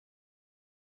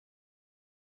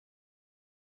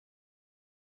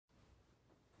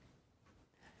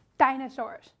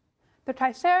Dinosaurs. The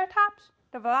Triceratops,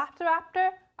 the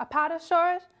Velociraptor,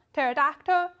 Apatosaurus,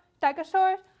 Pterodactyl,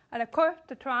 Stegosaurus, and of course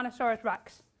the Tyrannosaurus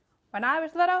Rex. When I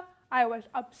was little, I was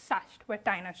obsessed with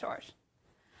dinosaurs.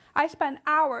 I spent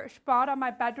hours sprawled on my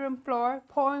bedroom floor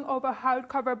poring over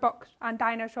hardcover books on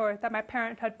dinosaurs that my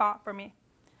parents had bought for me.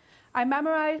 I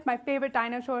memorized my favorite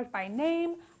dinosaurs by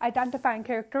name, identifying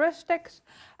characteristics,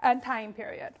 and time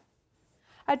period.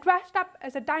 I dressed up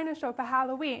as a dinosaur for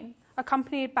Halloween,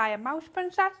 accompanied by a mouse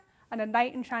princess and a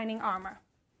knight in shining armor.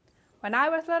 When I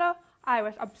was little, I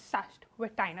was obsessed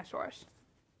with dinosaurs.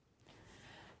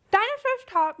 Dinosaurs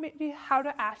taught me how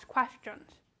to ask questions.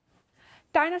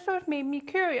 Dinosaurs made me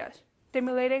curious,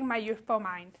 stimulating my youthful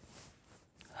mind.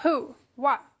 Who,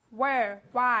 what, where,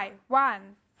 why,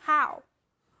 when, how?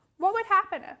 What would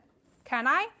happen if? Can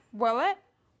I? Will it?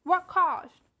 What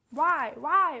caused? Why?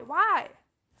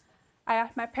 I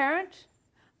asked my parents,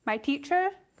 my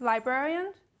teachers,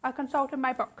 librarians. I consulted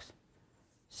my books.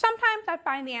 Sometimes I'd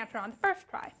find the answer on the first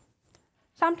try.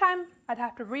 Sometimes I'd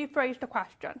have to rephrase the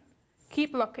question.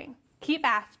 Keep looking, keep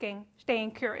asking,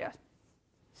 staying curious.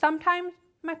 Sometimes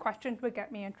my questions would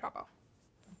get me in trouble.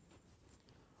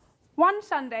 One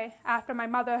Sunday, after my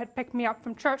mother had picked me up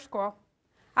from church school,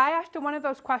 I asked her one of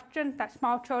those questions that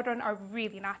small children are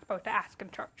really not supposed to ask in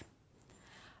church.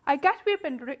 I guess we've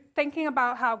been thinking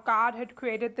about how God had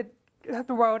created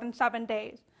the world in 7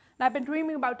 days, and I've been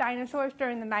dreaming about dinosaurs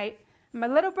during the night, and my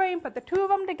little brain put the two of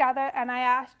them together, and I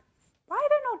asked, why are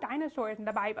there no dinosaurs in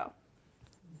the Bible?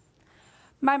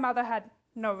 My mother had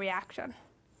no reaction.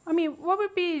 I mean, what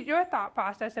would be your thought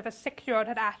process if a 6-year-old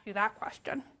had asked you that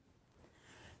question?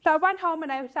 So I went home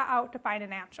and I set out to find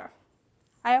an answer.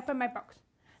 I opened my books,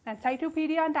 an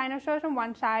encyclopedia on dinosaurs on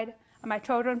one side and my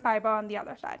children's Bible on the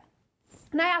other side.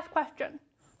 And I asked questions: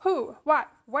 who, what,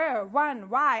 where, when,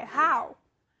 why, how?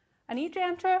 And each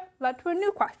answer led to a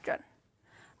new question.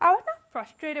 I was not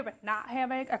frustrated with not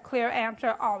having a clear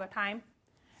answer all the time.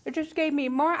 It just gave me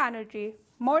more energy,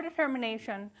 more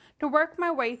determination to work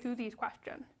my way through these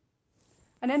questions.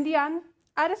 And in the end,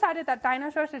 I decided that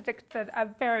dinosaurs existed a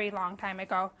very long time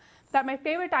ago, that my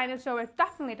favorite dinosaur was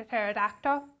definitely the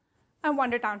pterodactyl, and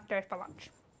wandered downstairs for lunch.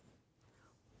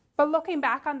 But looking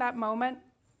back on that moment,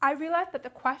 I realized that the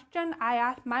question I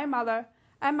asked my mother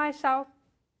and myself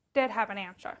did have an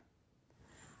answer.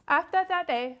 After that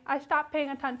day, I stopped paying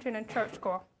attention in church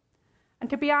school. And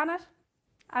to be honest,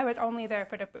 I was only there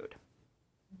for the food.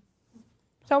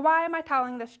 So why am I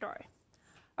telling this story?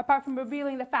 Apart from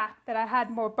revealing the fact that I had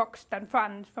more books than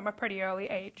friends from a pretty early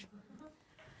age.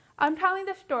 I'm telling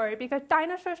this story because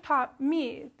dinosaurs taught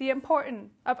me the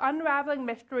importance of unraveling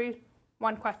mysteries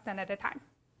one question at a time.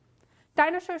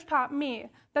 Dinosaurs taught me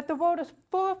that the world is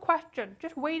full of questions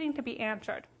just waiting to be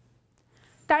answered.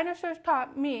 Dinosaurs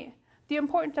taught me the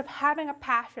importance of having a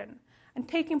passion and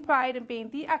taking pride in being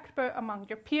the expert among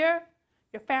your peers,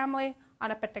 your family,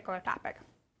 on a particular topic.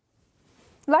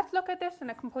 Let's look at this in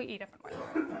a completely different way.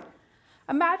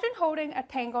 Imagine holding a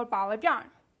tangled ball of yarn.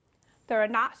 There are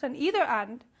knots on either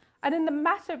end, and in the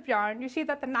mess of yarn, you see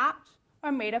that the knots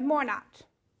are made of more knots.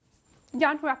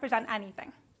 Yarn can represent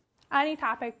anything, any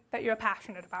topic that you're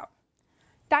passionate about.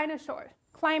 Dinosaurs,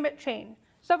 climate change,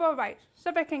 civil rights,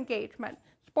 civic engagement,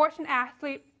 sports and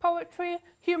athletes, poetry,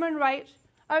 human rights,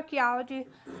 archaeology,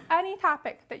 any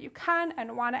topic that you can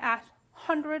and want to ask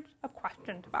hundreds of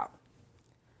questions about.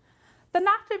 The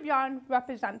knots of yarn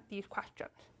represent these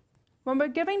questions. When we're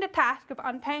given the task of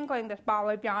untangling this ball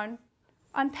of yarn,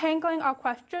 untangling our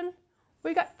question,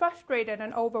 we get frustrated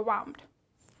and overwhelmed.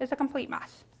 It's a complete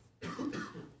mess.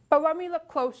 But when we look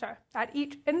closer at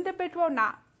each individual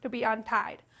knot to be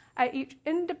untied, at each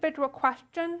individual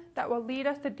question that will lead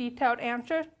us to detailed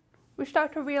answers, we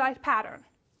start to realize patterns.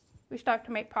 We start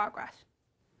to make progress.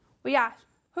 We ask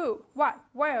who, what,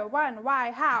 where, when,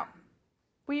 why, how.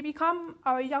 We become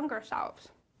our younger selves.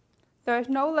 There is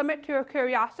no limit to our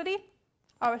curiosity,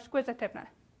 our exquisitiveness.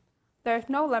 There is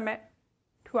no limit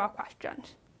to our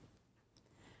questions.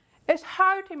 It's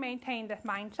hard to maintain this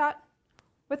mindset.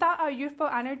 Without our youthful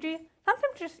energy, sometimes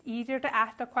it's just easier to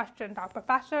ask the questions our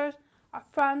professors, our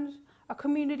friends, our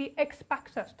community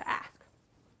expects us to ask.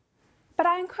 But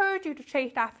I encourage you to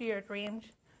chase after your dreams.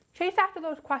 Chase after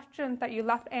those questions that you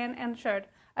left unanswered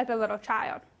as a little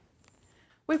child.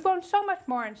 We've grown so much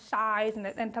more in size and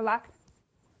intellect.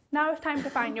 Now it's time to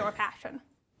find your passion.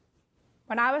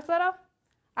 When I was little,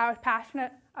 I was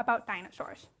passionate about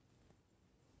dinosaurs.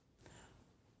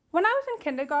 When I was in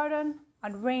kindergarten,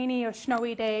 on rainy or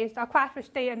snowy days, our class would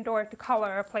stay indoors to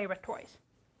color or play with toys.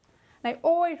 And I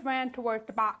always ran towards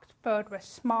the box filled with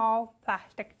small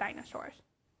plastic dinosaurs.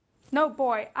 No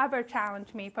boy ever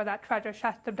challenged me for that treasure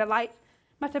chest of delight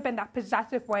must have been that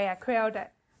possessive way I created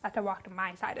it as I walked to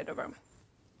my side of the room.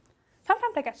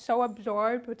 Sometimes I get so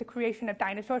absorbed with the creation of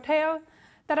dinosaur tales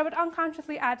that I would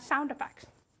unconsciously add sound effects.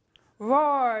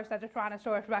 Roars as the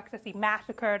Tyrannosaurus Rex as he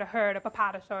massacred a herd of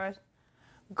apatosaurs.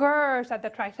 Gurrs at the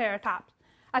Triceratops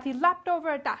as he leapt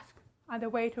over a desk on the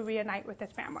way to reunite with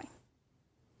his family.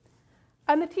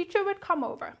 And the teacher would come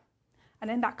over,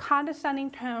 and in that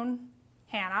condescending tone,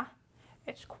 "Hannah,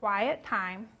 it's quiet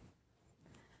time."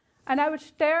 And I would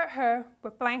stare at her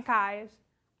with blank eyes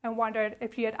and wondered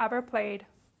if she had ever played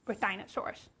with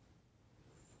dinosaurs.